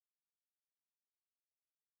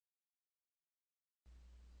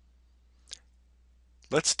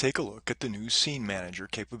Let's take a look at the new Scene Manager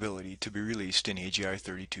capability to be released in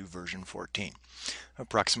AGi32 version 14,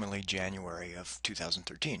 approximately January of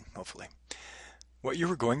 2013, hopefully. What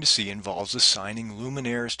you are going to see involves assigning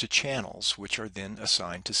luminaires to channels, which are then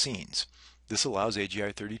assigned to scenes. This allows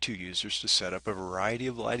AGi32 users to set up a variety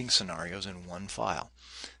of lighting scenarios in one file.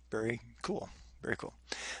 Very cool, very cool.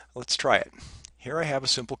 Let's try it. Here I have a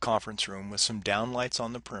simple conference room with some downlights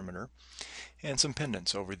on the perimeter and some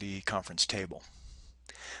pendants over the conference table.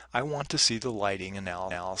 I want to see the lighting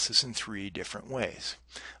analysis in three different ways.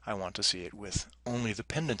 I want to see it with only the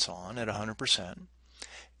pendants on at 100%,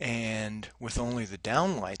 and with only the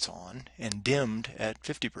downlights on and dimmed at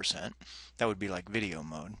 50%, that would be like video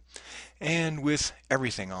mode, and with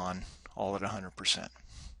everything on all at 100%.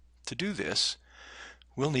 To do this,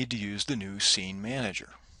 we'll need to use the new Scene Manager.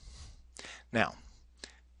 Now,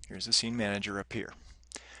 here's the Scene Manager up here.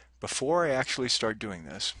 Before I actually start doing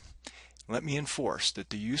this, let me enforce that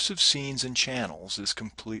the use of scenes and channels is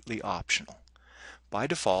completely optional. By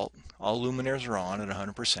default, all luminaires are on at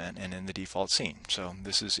 100% and in the default scene. So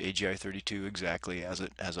this is AGi32 exactly as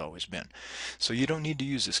it has always been. So you don't need to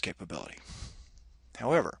use this capability.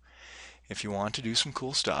 However, if you want to do some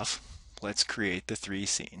cool stuff, let's create the three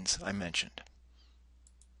scenes I mentioned.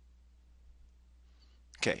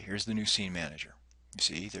 Okay, here's the new Scene Manager. You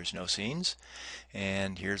see, there's no scenes,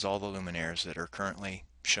 and here's all the luminaires that are currently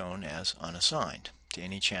shown as unassigned to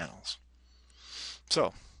any channels.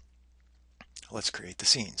 So let's create the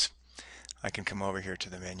scenes. I can come over here to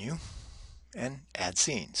the menu and add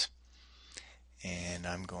scenes, and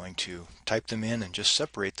I'm going to type them in and just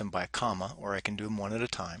separate them by a comma, or I can do them one at a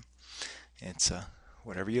time. It's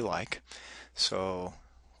whatever you like. So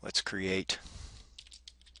let's create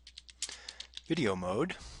video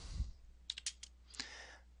mode,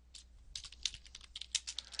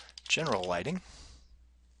 general lighting,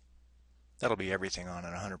 that'll be everything on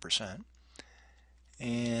at 100%,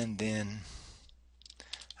 and then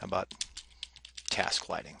how about task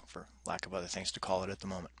lighting, for lack of other things to call it at the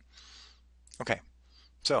moment. Okay,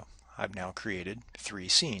 so I've now created three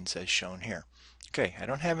scenes as shown here. Okay, I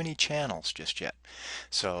don't have any channels just yet,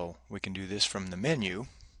 so we can do this from the menu.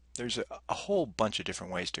 There's a whole bunch of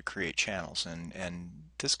different ways to create channels, and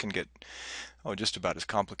this can get just about as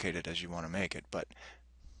complicated as you want to make it, but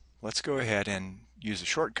let's go ahead and use a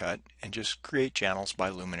shortcut and just create channels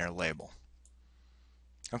by luminaire label.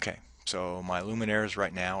 Okay, so my luminaires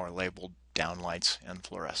right now are labeled downlights and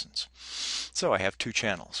fluorescence. So I have two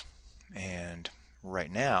channels, and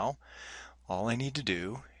right now all I need to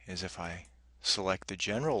do is, if I select the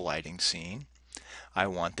general lighting scene, I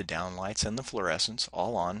want the downlights and the fluorescence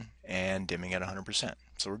all on and dimming at 100%.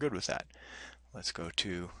 So we're good with that. Let's go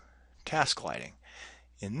to task lighting.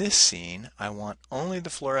 In this scene, I want only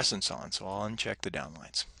the fluorescence on, so I'll uncheck the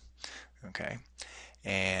downlights. Okay,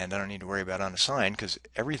 and I don't need to worry about unassigned because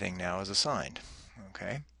everything now is assigned.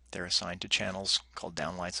 Okay, they're assigned to channels called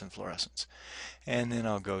downlights and fluorescence. And then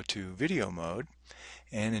I'll go to video mode,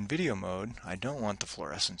 and in video mode, I don't want the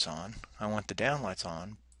fluorescence on. I want the downlights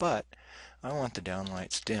on, but I want the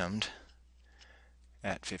downlights dimmed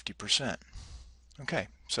at 50%. Okay,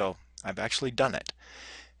 so I've actually done it.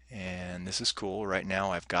 And this is cool. Right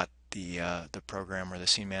now I've got the program or the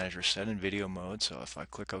Scene Manager set in video mode, so if I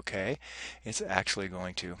click OK, it's actually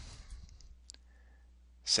going to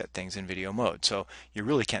set things in video mode. So you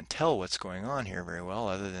really can't tell what's going on here very well,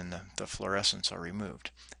 other than the fluorescents are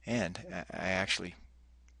removed. And I actually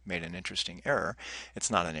made an interesting error.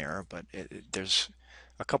 It's not an error, but there's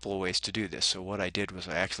a couple of ways to do this. So what I did was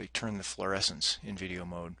I actually turned the fluorescence in video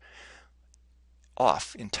mode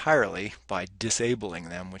off entirely by disabling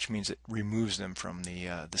them, which means it removes them from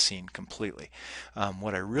the scene completely.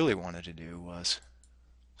 What I really wanted to do was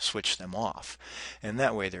switch them off, and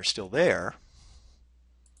that way they're still there,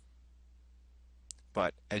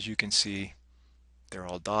 but as you can see, they're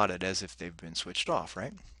all dotted as if they've been switched off,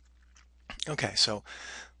 right? Okay, so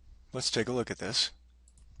let's take a look at this.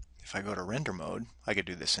 If I go to render mode, I could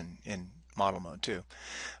do this in model mode too.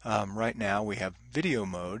 Right now we have video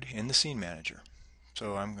mode in the Scene Manager.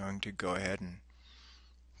 So I'm going to go ahead and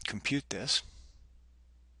compute this.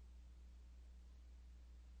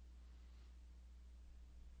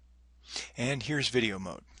 And here's video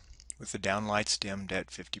mode with the downlights dimmed at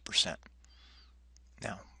 50%.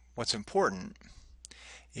 Now, what's important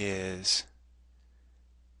is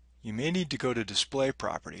you may need to go to display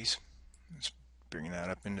properties. Let's bring that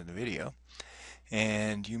up into the video.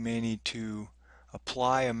 And you may need to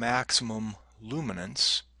apply a maximum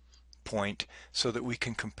luminance point so that we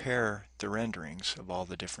can compare the renderings of all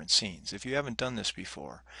the different scenes. If you haven't done this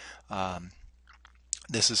before,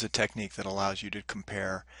 this is a technique that allows you to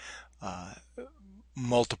compare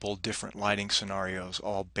multiple different lighting scenarios,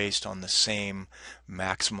 all based on the same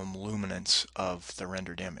maximum luminance of the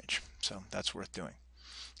rendered image. So that's worth doing.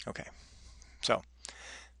 Okay, so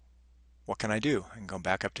what can I do? I can go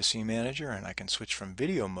back up to Scene Manager and I can switch from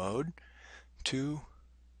video mode to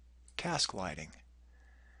task lighting.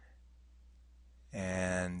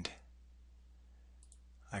 And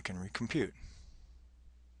I can recompute.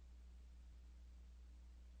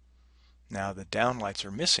 Now the downlights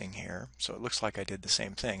are missing here, so it looks like I did the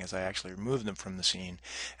same thing as I actually removed them from the scene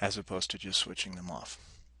as opposed to just switching them off.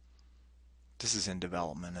 This is in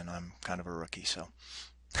development and I'm kind of a rookie, so.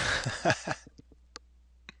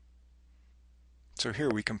 So here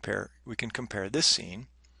we can compare this scene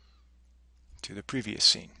to the previous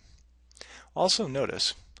scene. Also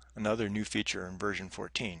notice another new feature in version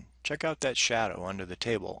 14. Check out that shadow under the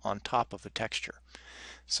table on top of the texture.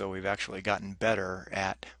 So we've actually gotten better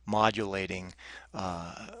at modulating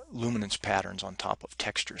luminance patterns on top of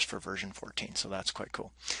textures for version 14, so that's quite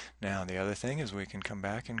cool. Now the other thing is we can come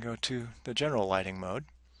back and go to the general lighting mode,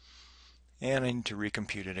 and I need to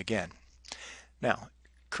recompute it again. Now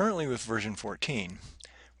currently with version 14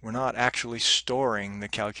 we're not actually storing the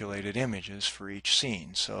calculated images for each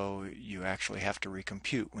scene, so you actually have to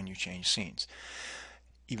recompute when you change scenes.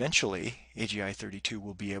 Eventually, AGi32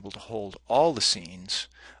 will be able to hold all the scenes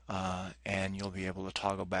and you'll be able to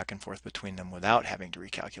toggle back and forth between them without having to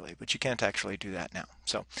recalculate, but you can't actually do that now.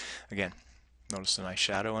 So again, notice the nice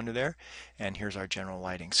shadow under there, and here's our general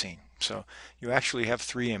lighting scene. So you actually have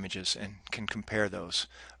 3 images and can compare those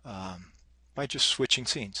by just switching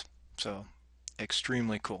scenes. So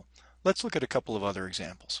extremely cool. Let's look at a couple of other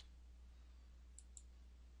examples.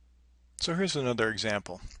 So here's another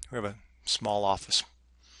example. We have a small office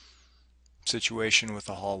situation with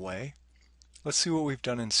a hallway. Let's see what we've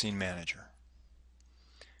done in Scene Manager.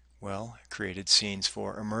 Well, I created scenes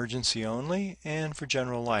for emergency only and for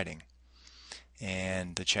general lighting.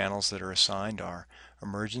 And the channels that are assigned are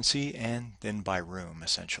emergency and then by room,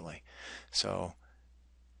 essentially. So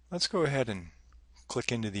let's go ahead and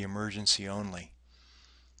click into the emergency only.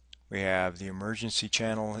 We have the emergency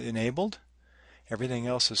channel enabled, everything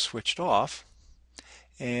else is switched off,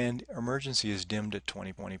 and emergency is dimmed at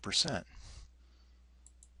 20%.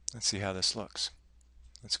 Let's see how this looks.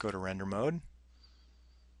 Let's go to render mode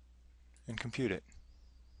and compute it.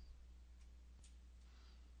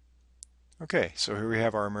 Okay, so here we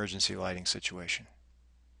have our emergency lighting situation.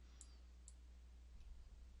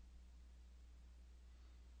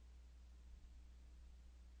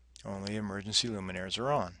 Only emergency luminaires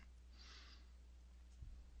are on.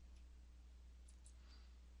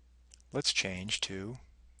 Let's change to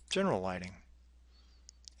general lighting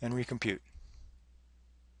and recompute.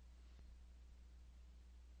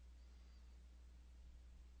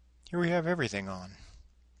 Here we have everything on.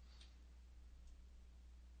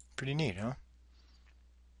 Pretty neat, huh?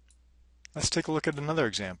 Let's take a look at another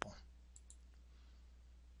example.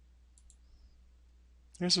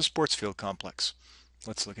 Here's a sports field complex.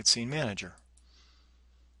 Let's look at Scene Manager.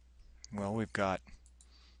 Well, we've got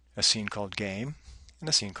a scene called Game and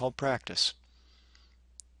a scene called Practice.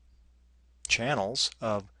 Channels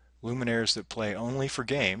of luminaires that play only for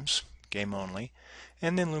games, game only,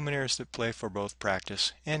 and then luminaires that play for both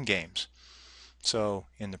practice and games. So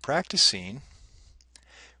in the practice scene,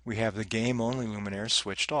 we have the game only luminaires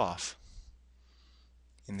switched off.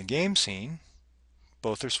 In the game scene,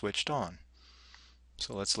 both are switched on.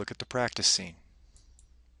 So let's look at the practice scene.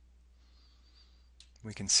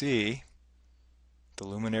 We can see the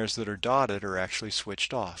luminaires that are dotted are actually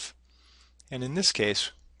switched off. And in this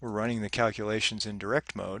case, we're running the calculations in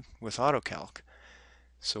direct mode with AutoCalc.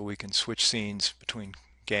 So we can switch scenes between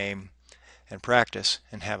game and practice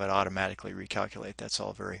and have it automatically recalculate. That's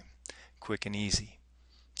all very quick and easy.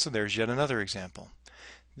 So there's yet another example.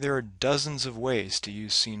 There are dozens of ways to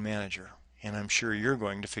use Scene Manager, and I'm sure you're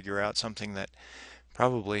going to figure out something that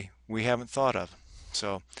probably we haven't thought of.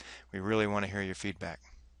 So we really want to hear your feedback.